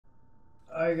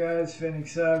Hi guys,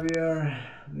 Phoenix Xavier.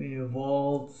 We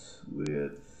evolved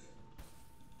with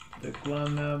the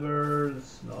clan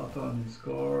members, not on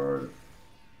Discord.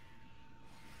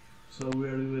 So we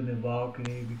are doing the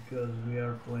balcony because we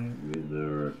are playing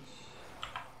wizards.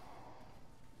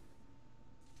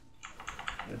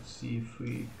 Let's see if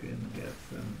we can get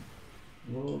some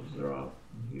wolves drop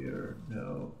here.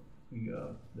 No, we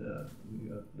got the.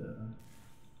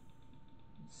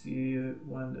 Let's see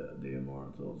when the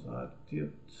immortals are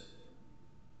tipped.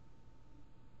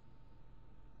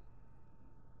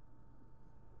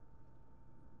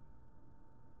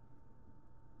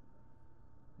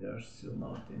 They are still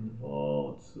not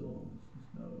involved, so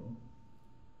there's no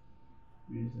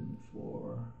reason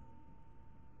for.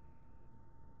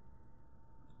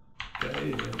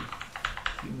 Okay, it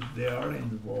seems they are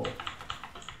involved.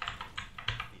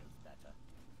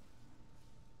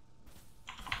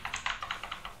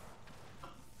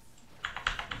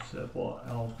 Support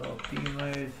help our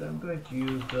teammates. I'm going to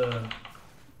use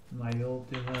my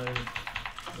ultimate.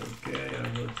 Okay, I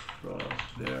was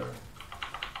frost there.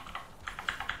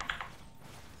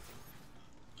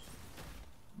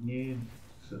 Need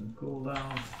some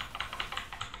cooldowns.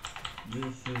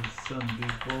 This is some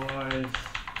beacause.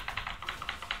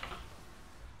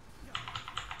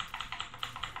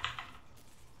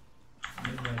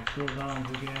 Need my cooldowns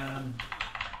again.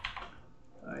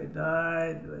 I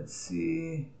died. Let's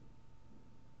see.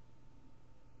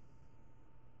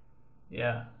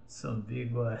 Yeah, some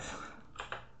big ones.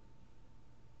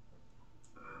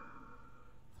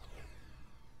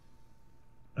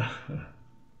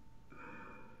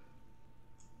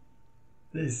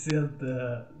 They sent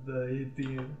the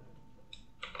E-team.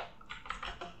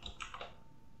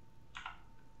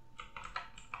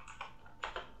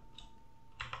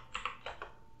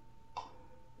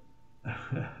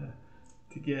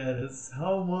 To get us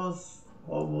almost,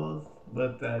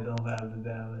 but I don't have the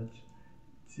damage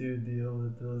to deal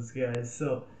with those guys.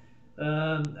 So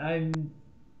I'm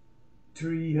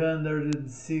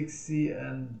 360,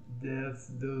 and that's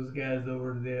those guys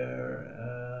over there.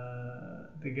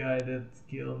 The guy that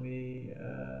killed me.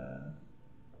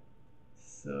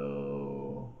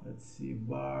 So let's see,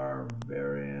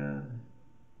 barbarian.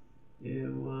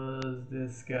 It was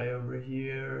this guy over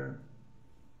here.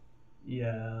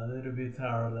 Yeah, a little bit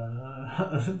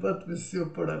harder, but we still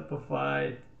put up a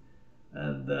fight.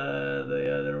 And the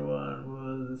other one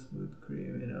was a smooth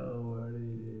criminal. Where it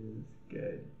is?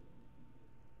 Okay.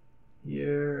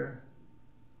 Here.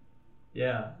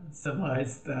 Yeah, some high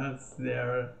stats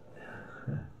there.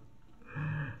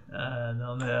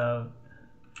 Don't have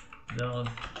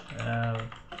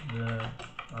the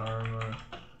armor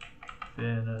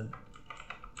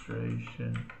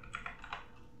penetration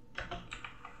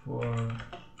for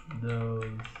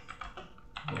those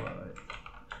boys.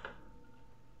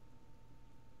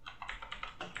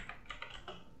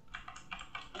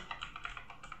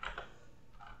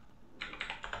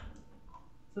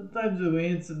 Sometimes we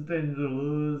win, sometimes we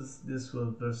lose. This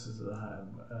was versus a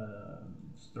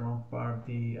strong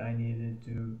party. I needed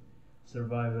to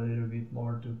survive a little bit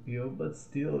more to peel, but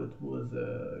still it was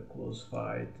a close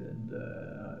fight, and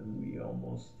we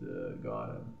almost got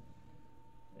him.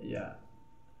 Yeah.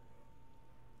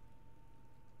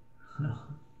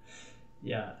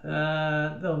 Yeah,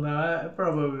 don't know. I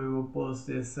probably will post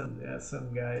this. Some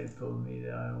guy told me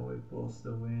that I only post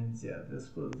the wins. Yeah,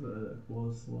 this was a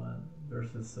close one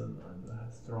versus some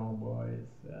strong boys.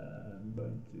 I'm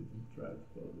going to try to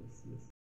post this.